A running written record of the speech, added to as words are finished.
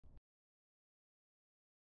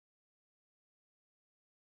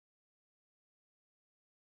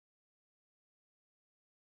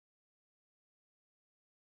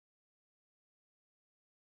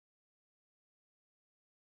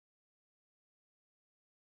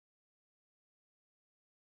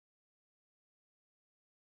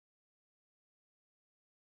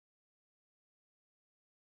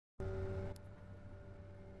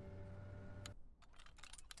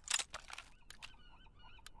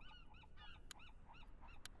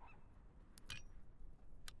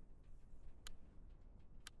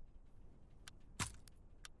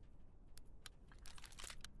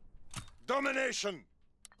Domination!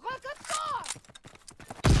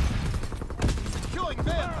 Securing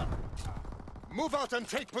Bertha! Move out and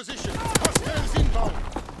take position! Hostiles inbound!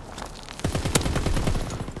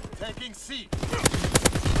 Taking C.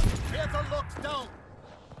 Bertha locked down!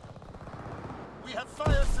 We have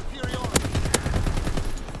fire superiority!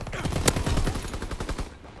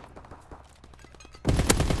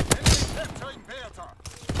 Enemy capturing Bertha!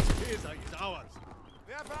 Caesar is ours!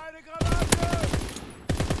 Werfe eine Granate!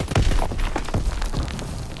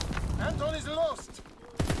 Anton is lost!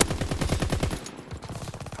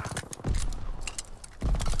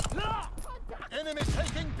 Enemy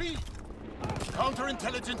taking B!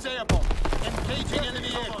 Counterintelligence airborne! Engaging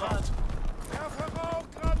enemy aircraft! Werfe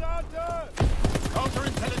Rauchgranate!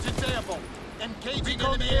 Counterintelligence airborne! Engaging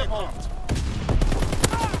enemy aircraft!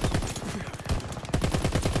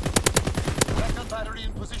 Backup battery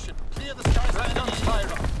in position. Clear the skies for enemy fire.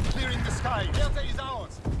 Clearing the sky. Bertha is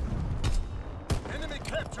ours. Enemy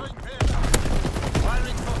capturing Bertha.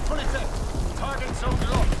 Firing for full effect. Target zone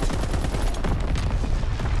locked.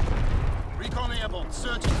 Recon airborne.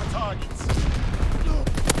 Searching for targets.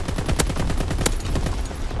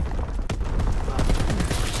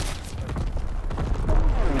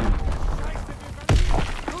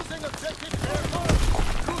 Losing objective Bertha.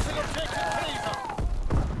 Losing objective Laser.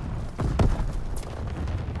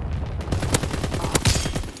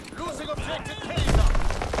 Losing objective Kaiser!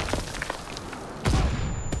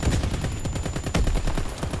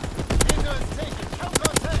 Kaiser is taken!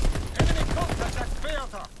 Counter-attack! Enemy contact at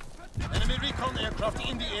Bertha! Enemy recon aircraft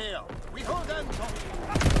in the air! We hold Anton!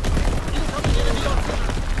 Incoming enemy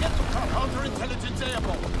artillery! Get to counterintelligence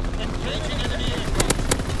airborne! Engaging enemy aircraft!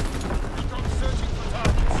 Recon searching for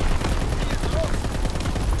targets! He is lost!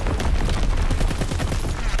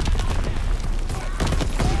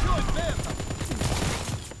 Securing Bertha!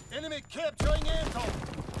 Enemy capturing Anton!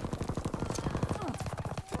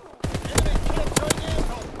 Enemy capturing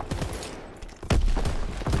Anton!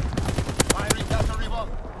 Firing battery 1.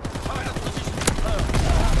 Target position confirmed.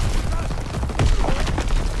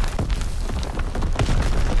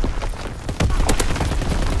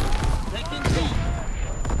 Taking B.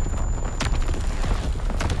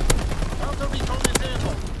 Counter recon is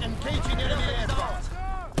airborne. Engaging enemy aircraft.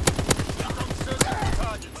 Recon searching for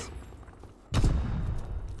targets.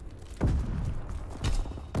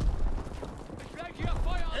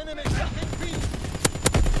 Enemy taking B!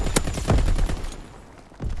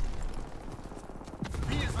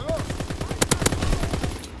 B is lost!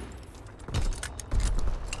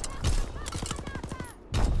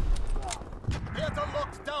 Bertha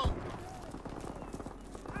locked down!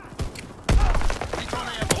 Recon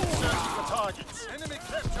airborne searching for targets. Enemy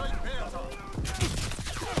capturing Bertha!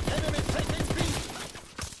 Enemy taking B!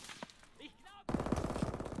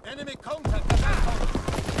 Enemy contact at Anton!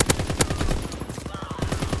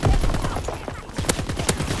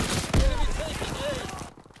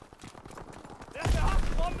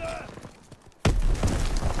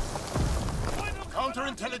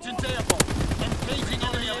 Counterintelligence airborne. Engaging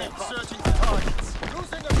enemy aircraft. Searching for targets.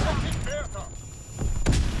 Losing objective Bertha.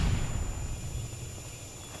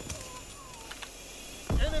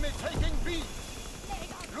 Enemy taking B.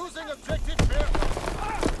 Losing objective Bertha.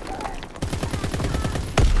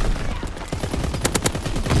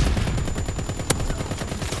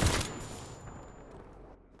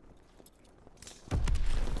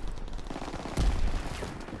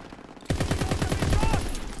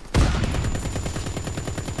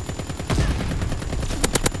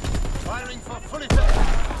 Firing for full effect.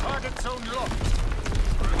 Target zone locked.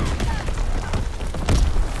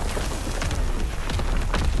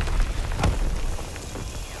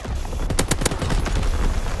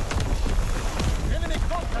 Enemy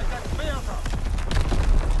contact at Bertha.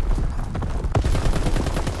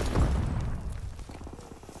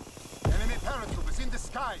 Enemy paratroopers in the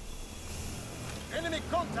sky. Enemy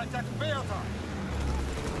contact at Bertha.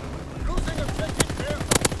 Losing objective Bertha.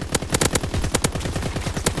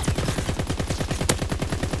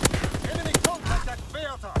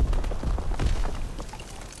 Bertha!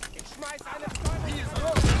 Ich schmeiß eine Freundin! He is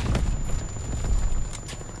lost!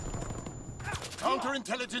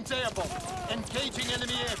 Counterintelligence airborne. Engaging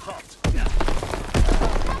enemy aircraft.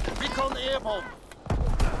 Recon airborne.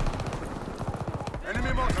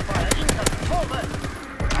 Enemy mortar fire incoming. Fall back!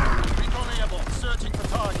 Recon airborne. Searching for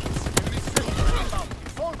targets. Enemy signal inbound.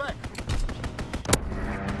 Fall back!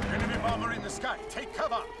 Enemy bomber in the sky. Take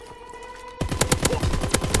cover!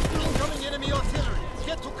 Incoming enemy artillery!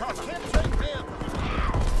 Get to cover! Capturing Bertha!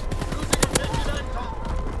 Losing objective Anton!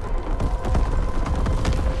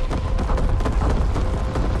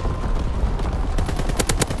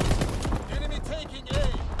 Enemy taking A!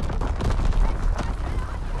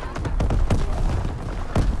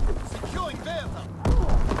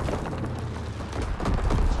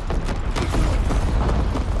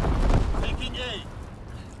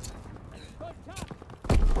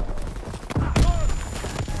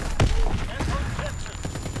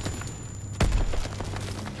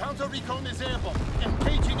 Counter recon is airborne.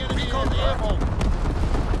 Engaging enemy recon airborne.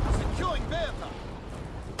 Securing Bertha.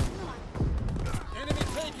 Enemy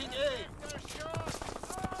taking A.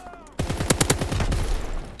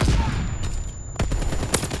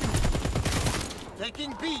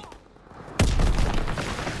 Taking B.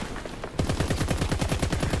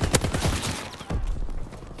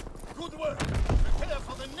 Good work. Prepare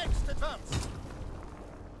for the next advance.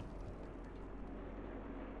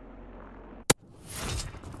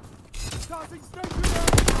 Starting station!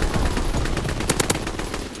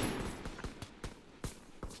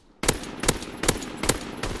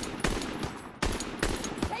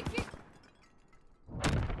 Take it!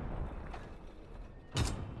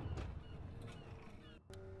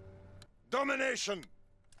 Domination!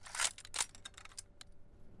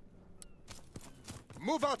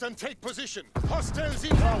 Move out and take position. Hostiles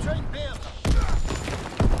inbound. Train Bertha.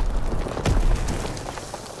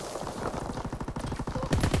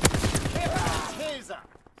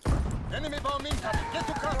 Enemy bomb incoming. Get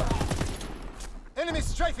to cover. Enemy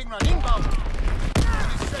strafing run inbound.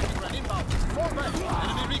 Enemy strafing run inbound. Fall back.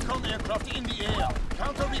 Enemy recon aircraft in the air.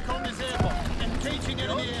 Counter recon is airborne. Engaging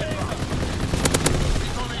enemy aircraft.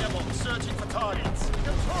 Recon airborne. Searching for targets.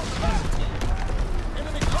 Control capacity.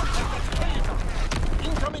 Enemy contact at Kaiser.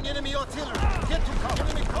 Incoming enemy artillery. Get to cover.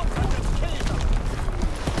 Enemy contact at Kaiser.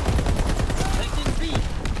 Taking B.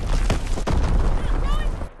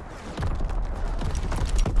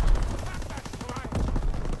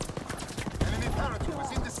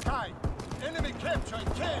 Enemy capturing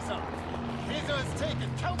Kaiser. Kaiser is taken.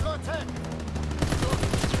 Counter-attack.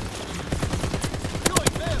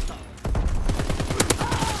 Securing Bertha.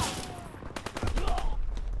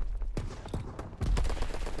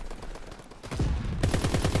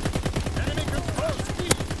 Enemy controls B.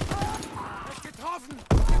 Getroffen!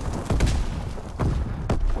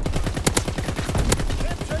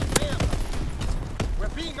 Capturing Bertha. We're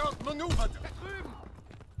being outmaneuvered.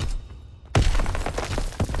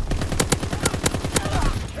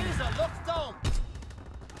 Locked down!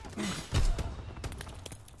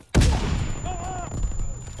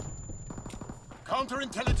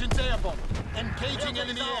 Counterintelligence airborne. Engaging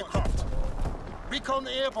enemy aircraft. Recon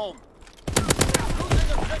airborne.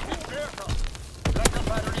 Losing objective aircraft. Backup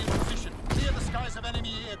battery in position. Clear the skies of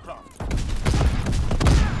enemy aircraft.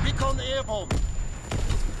 Recon airborne.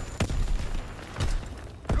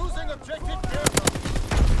 Losing objective aircraft.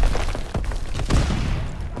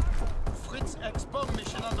 Fritz X-bomb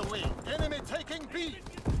mission underway. Enemy taking B.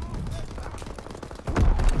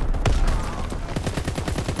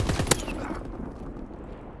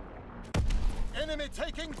 Enemy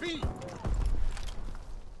taking B.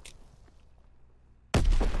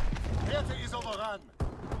 Bertha is overrun.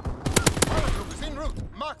 Paratroopers en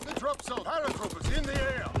route. Mark the drop zone. Paratroopers in the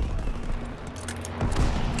air.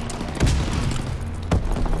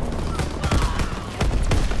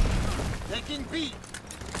 Taking B.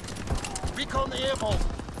 Recon airborne.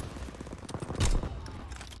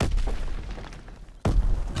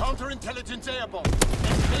 Counterintelligence airborne.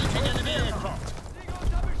 Engaging enemy aircraft.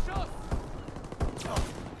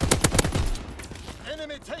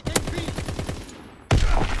 Enemy taking B.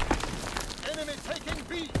 Enemy taking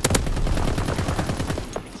B.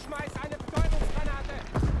 Ich schmeiß eine Betäubungsgranate!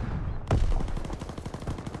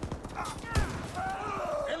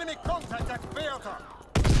 Enemy contact at Bertha.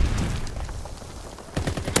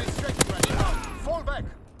 Enemy strafing run inbound. Fall back.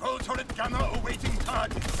 Pole turret gunner awaiting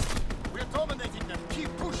targets. We're dominating them.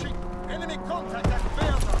 Keep pushing. Enemy contact at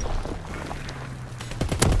Bertha.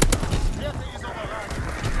 Bertha is overrun.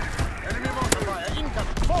 Enemy mortar fire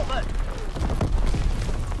incoming. Fall back.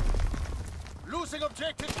 Losing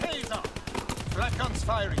objective Kaiser. Flak guns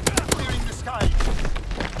firing. Clearing the sky.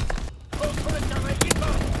 Pole turret gunner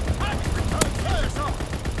inbound. Return fires up.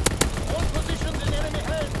 All positions in enemy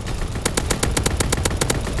hands.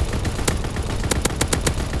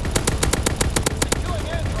 Securing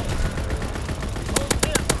aircraft. Hold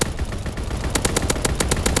Bertha.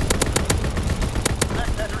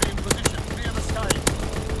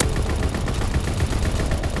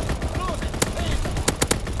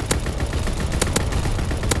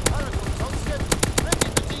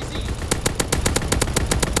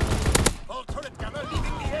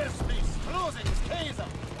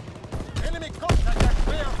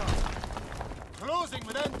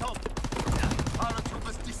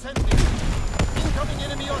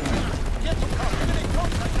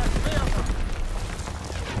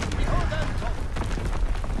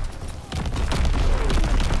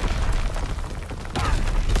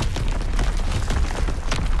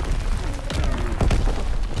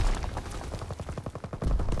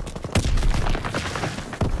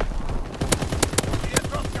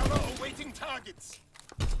 targets.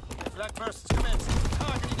 Flag bursts commence.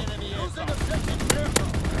 Targeting enemy aircraft. Losing objective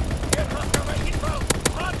aircraft. Aircraft are making foul.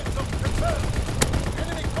 Targets of confirmed.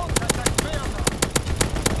 Enemy contact at Feather.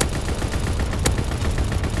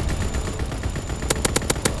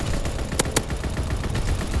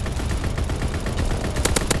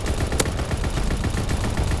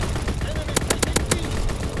 Enemy taking B.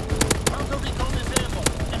 Counter recon is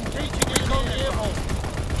airborne. Engaging enemy airborne.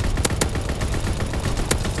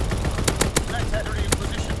 Flag battery in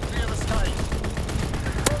position. Clear the skies.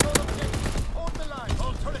 Hold on objective. Hold the line.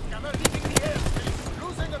 All turret gunner leaving the airspace.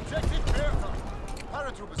 Losing objective aircraft.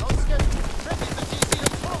 Paratroopers on schedule. Ready the GC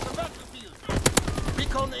from the battlefield.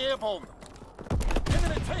 Recon airborne.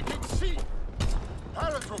 Enemy taking C.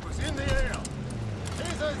 Paratroopers in the air.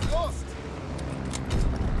 Taser is lost.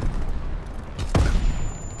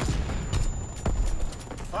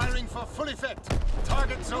 Firing for full effect.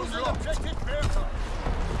 Target zone locked. Objective aircraft.